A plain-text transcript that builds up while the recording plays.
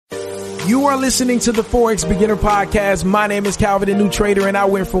You are listening to the Forex Beginner Podcast. My name is Calvin, the new trader, and I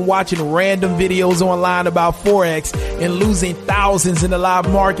went from watching random videos online about Forex and losing thousands in the live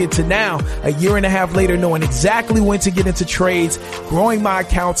market to now, a year and a half later, knowing exactly when to get into trades, growing my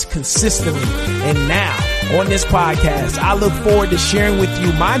accounts consistently. And now, on this podcast, I look forward to sharing with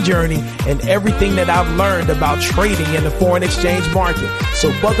you my journey and everything that I've learned about trading in the foreign exchange market.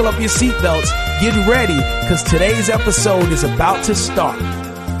 So buckle up your seatbelts, get ready, because today's episode is about to start.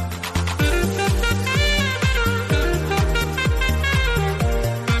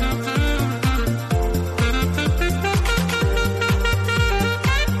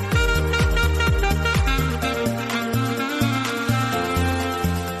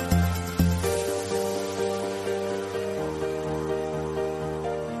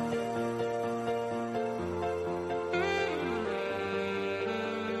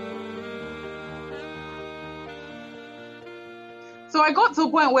 So I got to a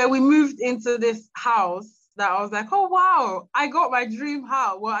point where we moved into this house that I was like, oh, wow, I got my dream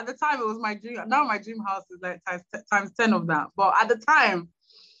house. Well, at the time it was my dream. Now my dream house is like times 10 of that. But at the time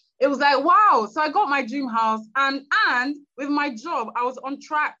it was like, wow. So I got my dream house and with my job, I was on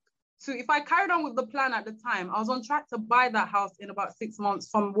track to, if I carried on with the plan at the time, I was on track to buy that house in about 6 months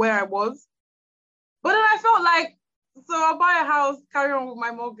from where I was. But then I felt like, so I'll buy a house, carry on with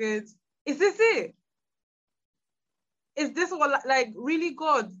my mortgage. Is this it? Is this what, like, really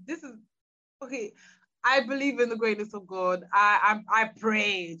God? This is, okay, I believe in the greatness of God. I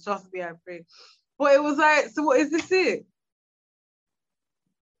pray, trust me, I pray. But it was like, so what is this it?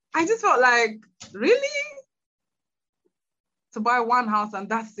 I just felt like, really? To buy one house and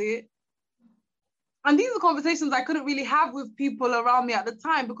that's it? And these are conversations I couldn't really have with people around me at the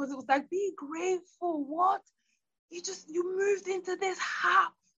time because it was like, be grateful, what? You moved into this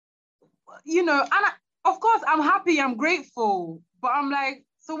house, you know, and of course, I'm happy, I'm grateful, but I'm like,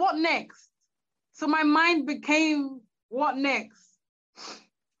 so what next? So my mind became, what next?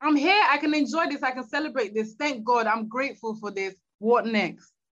 I'm here, I can enjoy this, I can celebrate this. Thank God, I'm grateful for this. What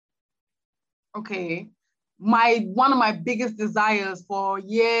next? Okay, one of my biggest desires for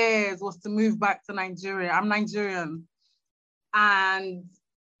years was to move back to Nigeria. I'm Nigerian. And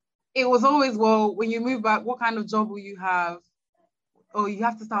it was always, well, when you move back, what kind of job will you have? Oh, you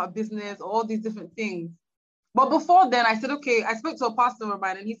have to start a business, all these different things. But before then, I said, okay, I spoke to a pastor of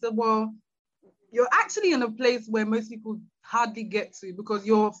mine and he said, well, you're actually in a place where most people hardly get to because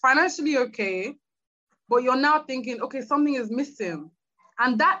you're financially okay, but you're now thinking, okay, something is missing.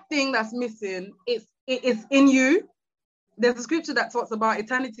 And that thing that's missing, it is in you. There's a scripture that talks about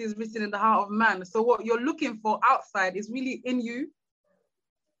eternity is written in the heart of man. So what you're looking for outside is really in you.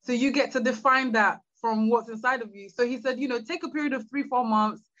 So you get to define that from what's inside of you. So he said, take a period of 3-4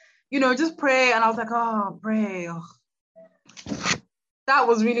 months, just pray. And I was like, oh, pray. Oh. That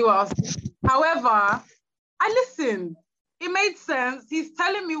was really what I was thinking. However, I listened. It made sense. He's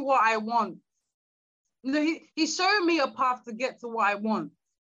telling me what I want. He's showing me a path to get to what I want.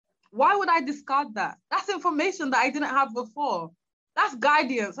 Why would I discard that? That's information that I didn't have before. That's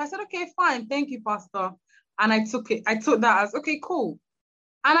guidance. I said, okay, fine. Thank you, Pastor. And I took it. I took that as, okay, cool.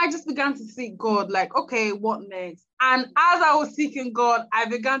 And I just began to seek God, like, okay, what next? And as I was seeking God, I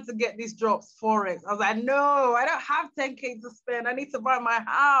began to get these drops, Forex. I was like, no, I don't have 10K to spend. I need to buy my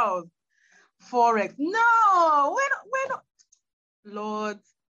house. Forex. No, we're not. Lord,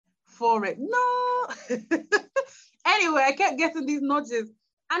 Forex. No. Anyway, I kept getting these nudges.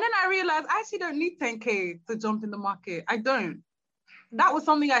 And then I realized I actually don't need 10K to jump in the market. I don't. That was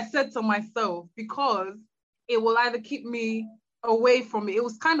something I said to myself because it will either keep me away from it. It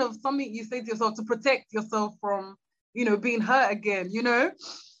was kind of something you say to yourself to protect yourself from, being hurt again,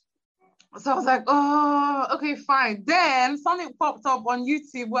 So I was like, oh, okay, fine. Then something popped up on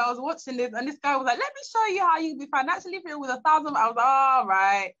YouTube where I was watching this and this guy was like, let me show you how you be financially free with 1,000. I was like, all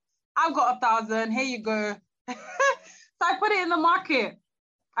right, I've got 1,000. Here you go. So I put it in the market.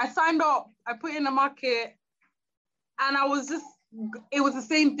 I signed up. I put it in the market and it was the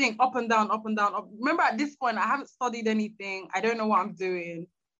same thing, up and down, up and down. Remember, at this point, I haven't studied anything. I don't know what I'm doing.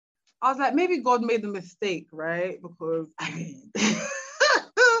 I was like, maybe God made the mistake, right? Because,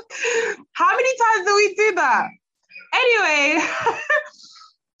 how many times do we do that? Anyway,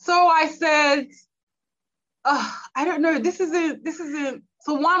 so I said, I don't know. This isn't.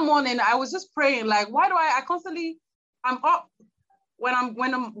 So one morning, I was just praying, like, why do I'm up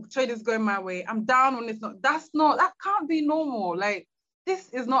when trade is going my way. I'm down when it's not. That can't be normal. Like, this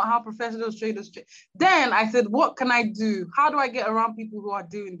is not how professional traders trade. Then I said, what can I do? How do I get around people who are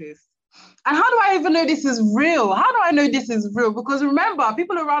doing this? And how do I even know this is real? How do I know this is real? Because remember,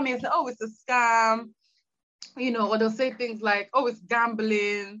 people around me say, oh, it's a scam, or they'll say things like, oh, it's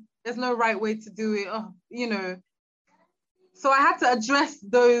gambling, There's no right way to do it. Oh, you know. So I had to address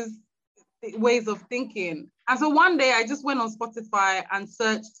those ways of thinking. And so one day I just went on Spotify and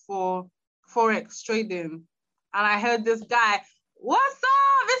searched for Forex trading. And I heard this guy, what's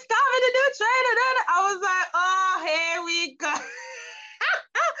up? It's Calvin the New Trader. And I was like, oh, here we go.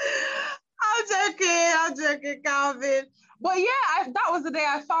 I'm joking, Calvin. But yeah, that was the day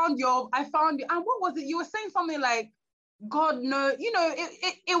I found you. And what was it? You were saying something like, God, no, you know,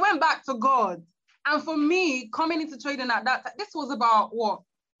 it went back to God. And for me, coming into trading at that time, this was about what?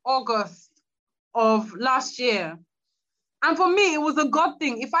 August of last year. And for me, it was a God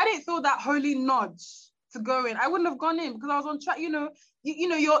thing. If I didn't feel that holy nudge to go in, I wouldn't have gone in because I was on track. You know,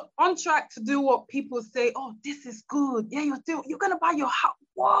 you're on track to do what people say. Oh, this is good. Yeah, you're gonna buy your house.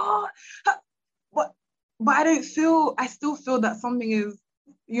 What? But I still feel that something is,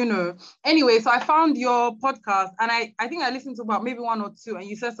 you know. Anyway, so I found your podcast and I think I listened to about maybe one or two, and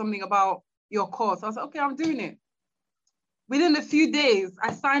you said something about your course. I was like, okay, I'm doing it. Within a few days,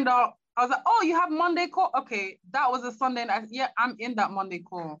 I signed up. I was like, oh, you have Monday call? Okay, that was a Sunday. And I'm in that Monday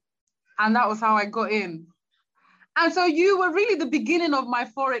call. And that was how I got in. And so you were really the beginning of my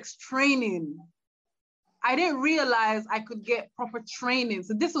Forex training. I didn't realize I could get proper training.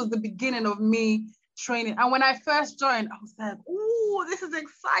 So this was the beginning of me training. And when I first joined, I was like, oh, this is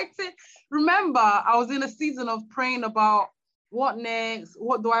exciting. Remember, I was in a season of praying about what next?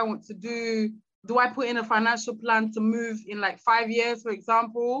 What do I want to do? Do I put in a financial plan to move in like 5 years, for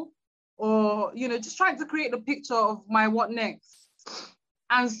example? Or, you know, just trying to create the picture of my what next.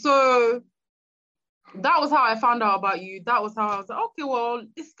 And so that was how I found out about you. That was how I was like, okay, well,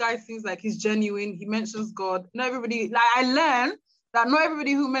 this guy seems like he's genuine. He mentions God. Not everybody, like I learned that not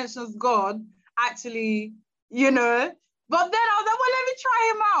everybody who mentions God actually, you know. But then I was like, well, let me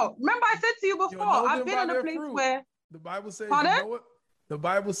try him out. Remember I said to you before, I've been in a place where the Bible says, pardon? you know what? The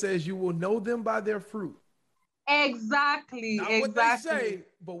Bible says you will know them by their fruit. Exactly. Not what they say,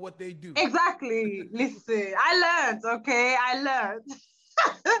 but what they do. Exactly. Listen, I learned, okay? I learned.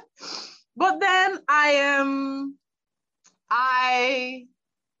 But then I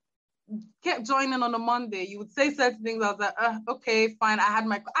kept joining on a Monday. You would say certain things. I was like, okay, fine. I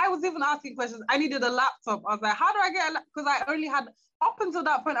was even asking questions. I needed a laptop. I was like, how do I get a laptop? Because I only had, up until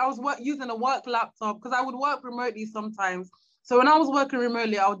that point, I was using a work laptop because I would work remotely sometimes. So when I was working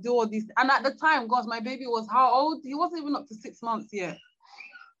remotely, I would do all these. And at the time, gosh, my baby was how old? He wasn't even up to 6 months yet.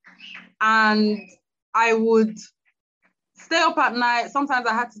 And I would stay up at night. Sometimes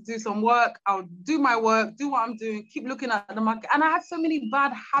I had to do some work. I would do my work, do what I'm doing, keep looking at the market. And I had so many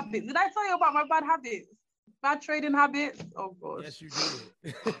bad habits. Did I tell you about my bad habits? Bad trading habits? Oh, gosh. Yes, you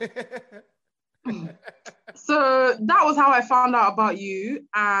did. So that was how I found out about you.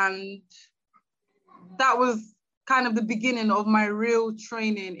 And that was kind of the beginning of my real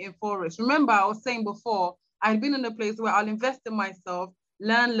training in Forex. Remember, I was saying before, I'd been in a place where I'll invest in myself,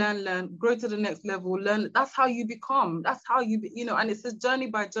 learn, grow to the next level, learn. That's how you become. That's how you know, and it's a journey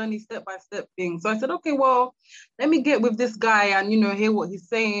by journey, step by step thing. So I said, okay, well, let me get with this guy and, you know, hear what he's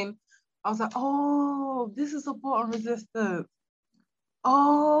saying. I was like, oh, this is support and resistance.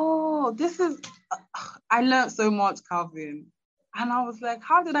 Oh, I learned so much, Calvin. And I was like,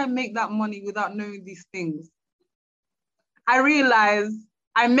 how did I make that money without knowing these things? I realized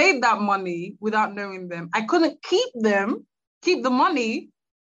I made that money without knowing them. I couldn't keep the money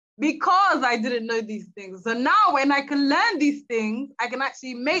because I didn't know these things. So now when I can learn these things, I can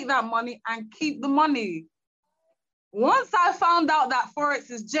actually make that money and keep the money. Once I found out that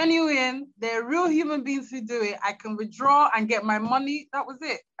Forex is genuine, they're real human beings who do it, I can withdraw and get my money. That was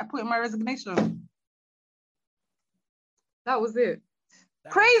it. I put in my resignation. That was it.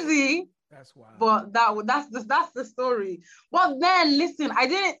 Crazy. That's wild. But that's the story. But then listen, I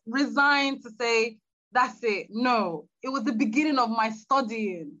didn't resign to say that's it. No, it was the beginning of my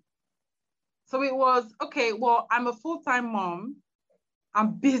studying. So it was, okay, well, I'm a full-time mom.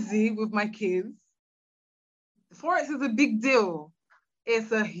 I'm busy with my kids. Forex is a big deal.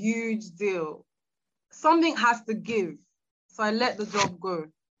 It's a huge deal. Something has to give. So I let the job go.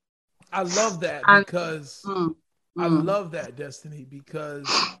 I love that because I love that, Destiny, because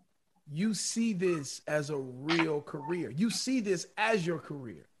you see this as a real career. You see this as your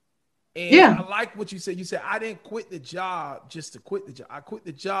career. And I like what you said. You said, I didn't quit the job just to quit the job. I quit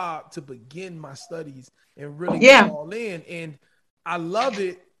the job to begin my studies and really go all in. And I love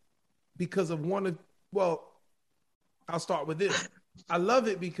it because of I'll start with this. I love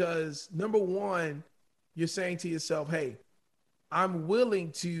it because, number one, you're saying to yourself, hey, I'm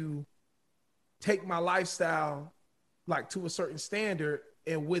willing to take my lifestyle like to a certain standard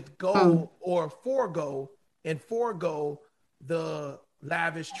and with goal or forego the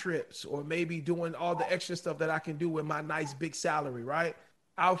lavish trips or maybe doing all the extra stuff that I can do with my nice big salary, right?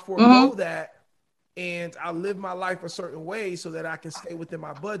 I'll forego that and I'll live my life a certain way so that I can stay within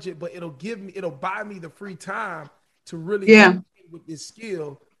my budget, but it'll buy me the free time to really with this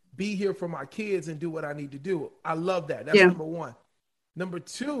skill, be here for my kids and do what I need to do. I love that. That's number one. Number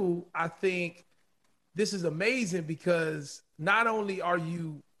two, I think this is amazing because not only are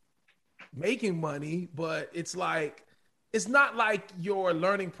you making money, but it's not like your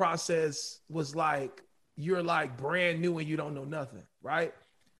learning process was like you're like brand new and you don't know nothing, right?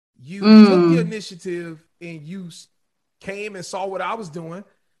 You took the initiative and you came and saw what I was doing,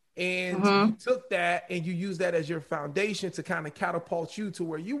 and you took that and you used that as your foundation to kind of catapult you to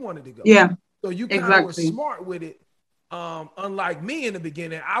where you wanted to go. Yeah. So you kind of were smart with it. Unlike me in the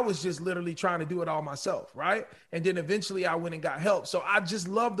beginning, I was just literally trying to do it all myself, right? And then eventually I went and got help. So I just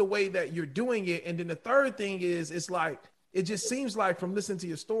love the way that you're doing it. And then the third thing is, it's like, it just seems like from listening to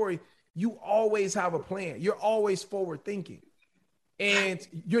your story, you always have a plan. You're always forward thinking. And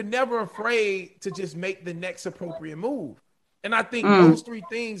you're never afraid to just make the next appropriate move. And I think those three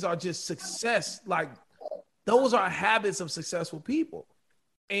things are just success. Like, those are habits of successful people.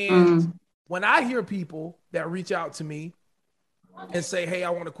 And when I hear people that reach out to me and say, hey,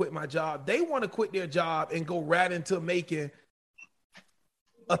 I want to quit my job, they want to quit their job and go right into making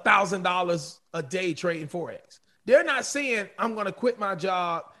 $1,000 a day trading Forex. They're not saying I'm going to quit my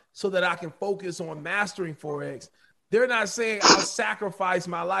job so that I can focus on mastering Forex. They're not saying I'll sacrifice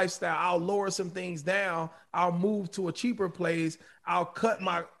my lifestyle. I'll lower some things down. I'll move to a cheaper place. I'll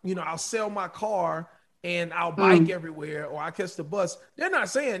I'll sell my car and I'll bike everywhere, or I catch the bus. They're not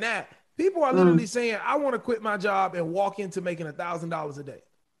saying that. People are literally saying, I want to quit my job and walk into making $1,000 a day.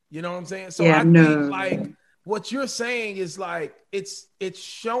 You know what I'm saying? So I think like what you're saying is like, it's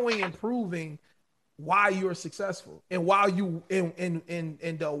showing and proving why you're successful and why you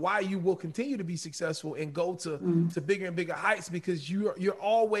why you will continue to be successful and go to bigger and bigger heights, because you're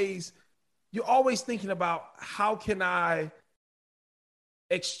always thinking about, how can I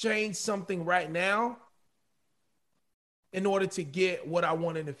exchange something right now in order to get what I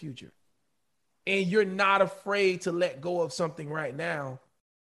want in the future. And you're not afraid to let go of something right now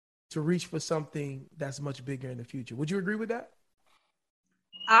to reach for something that's much bigger in the future. Would you agree with that?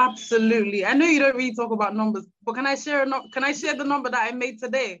 Absolutely. I know you don't really talk about numbers, but can I share the number that I made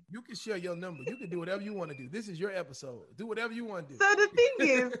today? You can share your number. You can do whatever you want to do. This is your episode. Do whatever you want to do. So the thing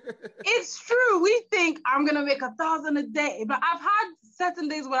is, it's true. We think I'm going to make $1,000 a day, but I've had certain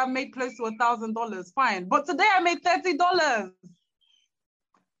days where I've made close to $1,000. Fine. But today I made $30.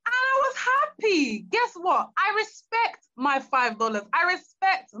 And I was happy. Guess what? I respect my $5. I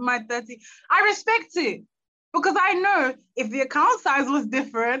respect my 30. I respect it. Because I know if the account size was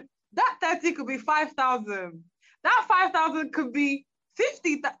different, that 30 could be 5,000. That 5,000 could be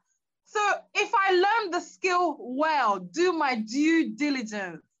 50,000. So if I learn the skill well, do my due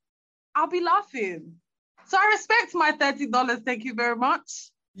diligence, I'll be laughing. So I respect my $30. Thank you very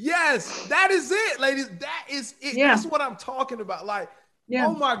much. Yes, that is it, ladies. That is it. Yeah. That's what I'm talking about. Like,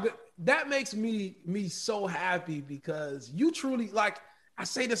 oh my God, that makes me so happy, because you truly, like, I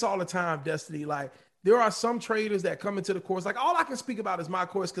say this all the time, Destiny, like, there are some traders that come into the course. Like, all I can speak about is my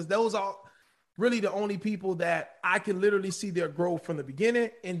course, because those are really the only people that I can literally see their growth from the beginning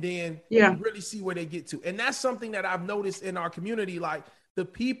and then really see where they get to. And that's something that I've noticed in our community. Like, the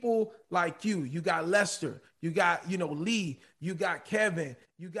people like you got Lester, you got, Lee, you got Kevin,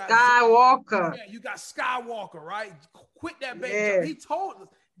 you got Skywalker. You got Skywalker, right? Quit that bank job.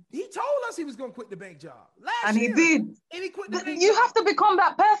 He told us he was going to quit the bank job last year. He did. And he quit the bank job. You have to become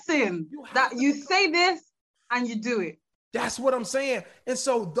that person that you say this and you do it. That's what I'm saying. And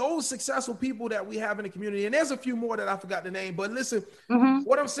so those successful people that we have in the community, and there's a few more that I forgot the name, but listen,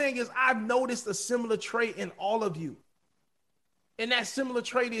 what I'm saying is I've noticed a similar trait in all of you. And that similar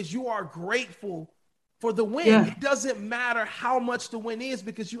trait is you are grateful for the win. Yeah. It doesn't matter how much the win is,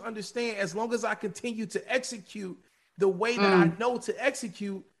 because you understand, as long as I continue to execute the way that I know to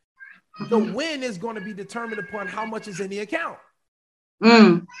execute, the win is going to be determined upon how much is in the account.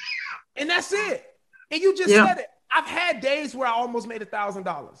 And that's it. And you just said it. I've had days where I almost made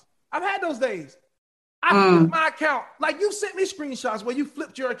 $1,000. I've had those days. I flipped my account. Like, you sent me screenshots where you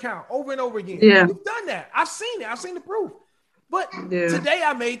flipped your account over and over again. Yeah. You've done that. I've seen it. I've seen the proof. But today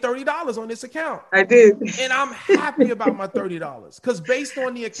I made $30 on this account. I did. And I'm happy about my $30, because based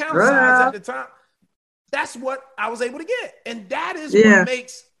on the account size at the time, that's what I was able to get. And that is what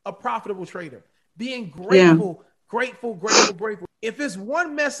makes a profitable trader. Being grateful, grateful. If it's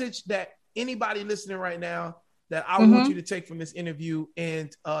one message that anybody listening right now that I want you to take from this interview,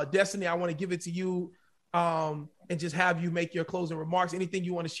 and Destiny, I want to give it to you. And and just have you make your closing remarks. Anything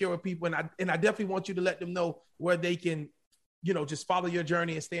you want to share with people, and I definitely want you to let them know where they can, just follow your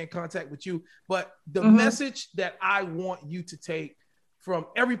journey and stay in contact with you. But the message that I want you to take from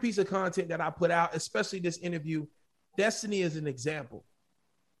every piece of content that I put out, especially this interview, Destiny is an example.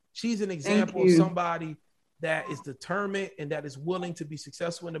 She's an example of somebody that is determined and that is willing to be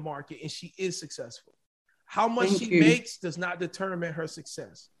successful in the market, and she is successful. How much she makes does not determine her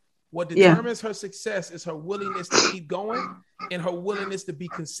success. What determines her success is her willingness to keep going and her willingness to be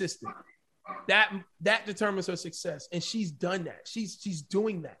consistent. That determines her success, and she's done that. She's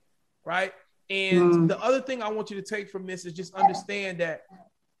doing that, right? And the other thing I want you to take from this is just understand that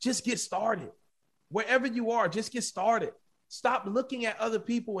just get started. Wherever you are, just get started. Stop looking at other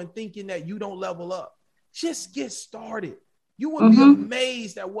people and thinking that you don't level up. Just get started. You will be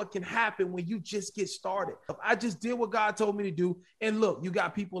amazed at what can happen when you just get started. I just did what God told me to do. And look, you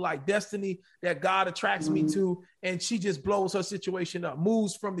got people like Destiny that God attracts me to, and she just blows her situation up.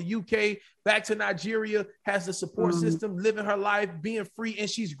 Moves from the UK back to Nigeria, has the support system, living her life, being free, and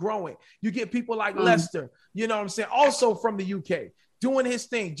she's growing. You get people like Lester, you know what I'm saying? Also from the UK, doing his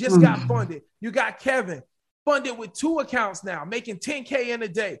thing, just got funded. You got Kevin, funded with 2 accounts now, making 10K in a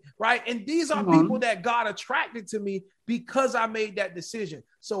day, right? And these are people that God attracted to me because I made that decision.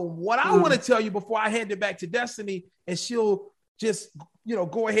 So what I want to tell you before I hand it back to Destiny, and she'll just,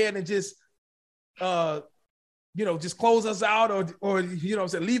 go ahead and just, just close us out or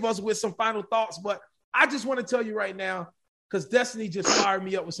leave us with some final thoughts. But I just want to tell you right now, because Destiny just fired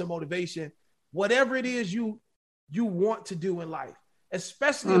me up with some motivation. Whatever it is you want to do in life,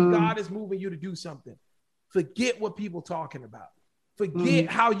 especially if God is moving you to do something, forget what people talking about. Forget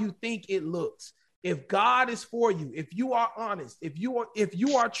how you think it looks. If God is for you, if you are honest, if you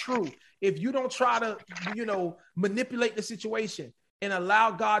are true, if you don't try to, manipulate the situation and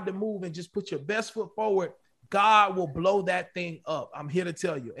allow God to move and just put your best foot forward, God will blow that thing up. I'm here to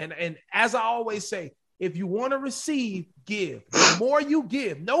tell you. And as I always say, if you want to receive, give. The more you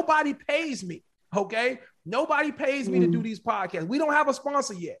give, nobody pays me. Okay. Nobody pays me to do these podcasts. We don't have a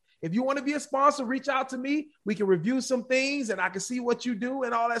sponsor yet. If you want to be a sponsor, reach out to me. We can review some things and I can see what you do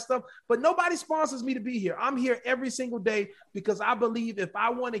and all that stuff. But nobody sponsors me to be here. I'm here every single day because I believe if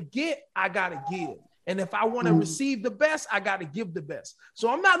I want to get, I got to give. And if I want to receive the best, I got to give the best. So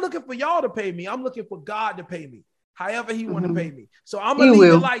I'm not looking for y'all to pay me. I'm looking for God to pay me, however he want to pay me. So I'm going to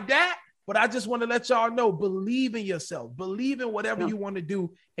leave it like that. But I just want to let y'all know, believe in yourself, believe in whatever you want to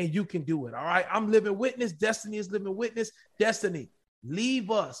do, and you can do it. All right. I'm living witness. Destiny is living witness. Destiny,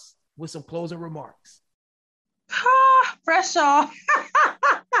 leave us with some closing remarks. Pressure.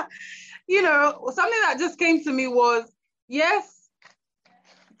 Something that just came to me was, yes,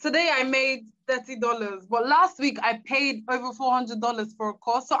 today I made $30, but last week I paid over $400 for a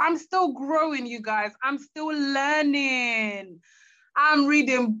course. So I'm still growing, you guys. I'm still learning. I'm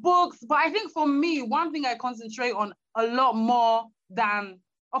reading books. But I think for me, one thing I concentrate on a lot more than,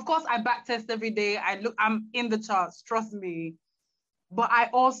 of course, I backtest every day. I'm in the charts, trust me. But I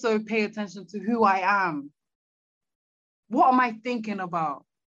also pay attention to who I am. What am I thinking about?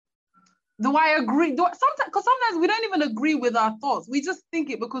 Do I agree? Because sometimes we don't even agree with our thoughts. We just think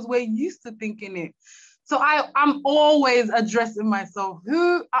it because we're used to thinking it. So I'm always addressing myself.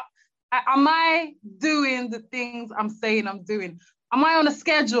 Am I doing the things I'm saying I'm doing? Am I on a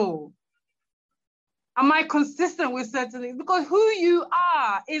schedule? Am I consistent with certain things? Because who you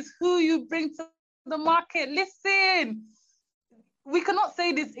are is who you bring to the market. Listen, we cannot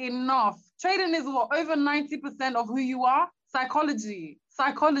say this enough. Trading is over 90% of who you are. Psychology.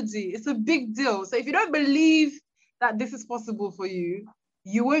 It's a big deal. So if you don't believe that this is possible for you,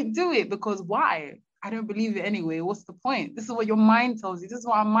 you won't do it because why? I don't believe it anyway. What's the point? This is what your mind tells you. This is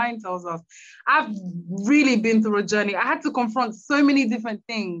what our mind tells us. I've really been through a journey. I had to confront so many different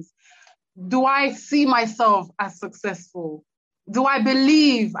things. Do I see myself as successful? Do I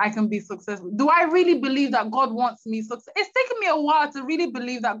believe I can be successful? Do I really believe that God wants me success? It's taken me a while to really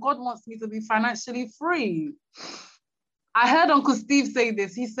believe that God wants me to be financially free. I heard Uncle Steve say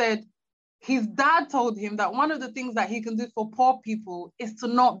this. He said, his dad told him that one of the things that he can do for poor people is to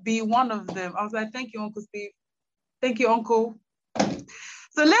not be one of them. I was like, thank you, Uncle Steve. Thank you, Uncle.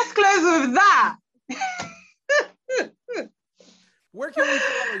 So let's close with that. Where can we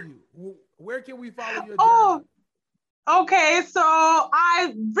follow you? Where can we follow your journey? Okay. So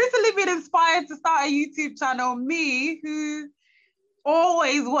I've recently been inspired to start a YouTube channel. Me, who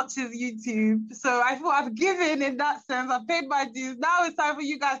always watches YouTube. So I thought I've given in that sense. I've paid my dues. Now it's time for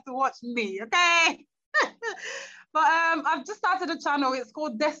you guys to watch me, okay? But I've just started a channel. It's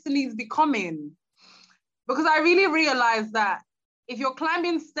called Destiny's Becoming. Because I really realized that if you're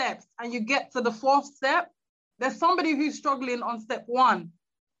climbing steps and you get to the 4th step, there's somebody who's struggling on step 1.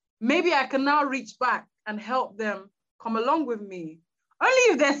 Maybe I can now reach back and help them come along with me. Only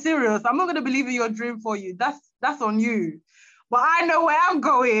if they're serious. I'm not going to believe in your dream for you. That's on you. But I know where I'm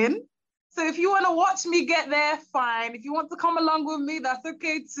going. So if you want to watch me get there, fine. If you want to come along with me, that's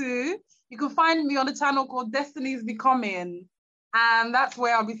okay too. You can find me on the channel called Destiny's Becoming. And that's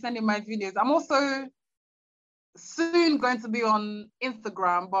where I'll be sending my videos. I'm also soon going to be on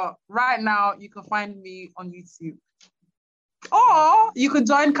Instagram, but right now you can find me on YouTube. Or you can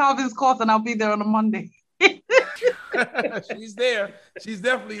join Calvin's course and I'll be there on a Monday. She's there. She's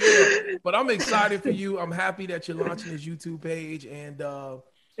definitely there. But I'm excited for you. I'm happy that you're launching this YouTube page. And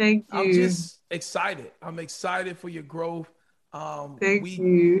thank you. I'm just excited. I'm excited for your growth. Thank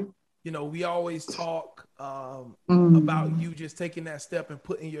you. You know, we always talk about you just taking that step and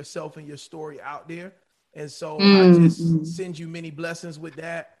putting yourself and your story out there. And so I just send you many blessings with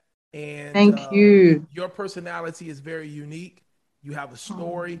that. And thank you. Your personality is very unique. You have a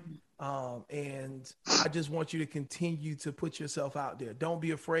story. And I just want you to continue to put yourself out there. Don't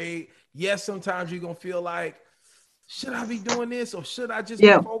be afraid. Yes, sometimes you're going to feel like, should I be doing this or should I just be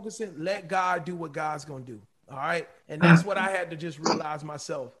focusing? Let God do what God's going to do. All right. And that's what I had to just realize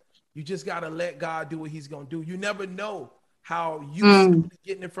myself. You just got to let God do what he's going to do. You never know how you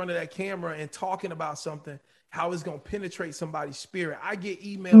getting in front of that camera and talking about something, how it's going to penetrate somebody's spirit. I get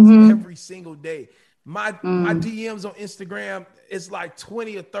emails every single day. My DMs on Instagram is like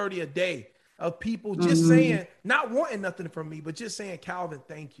 20 or 30 a day of people just saying, not wanting nothing from me, but just saying, Calvin,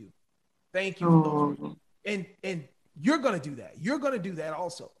 thank you. Thank you for those. And you're going to do that. You're going to do that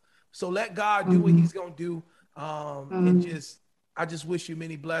also. So let God do what he's going to do. And I just wish you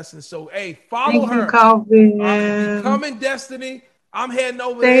many blessings. So, hey, follow her. You, Calvin. Becoming Destiny. I'm heading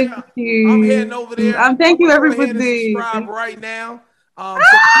over there. I'm heading over there. Thank you, everybody. Subscribe right now. Hey,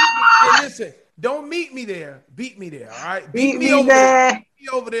 listen, don't meet me there. Beat me there. All right. Beat me over there. Beat me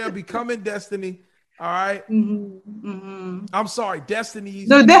over there. Becoming Destiny. All right. I'm sorry. Destiny's.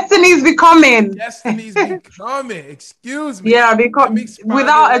 No, Destiny's Becoming. Destiny's Becoming. Excuse me. Yeah, because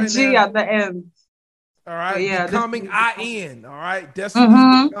without a G at the end. All right. Yeah, Becoming I-N. All right.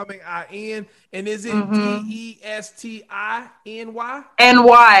 Destiny's Becoming I-N. And is it Destiny?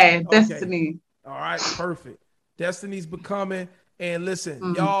 NY. Destiny. All right. Perfect. Destiny's Becoming. And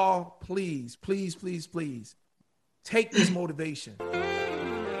listen, y'all, please, please, please, please take this motivation.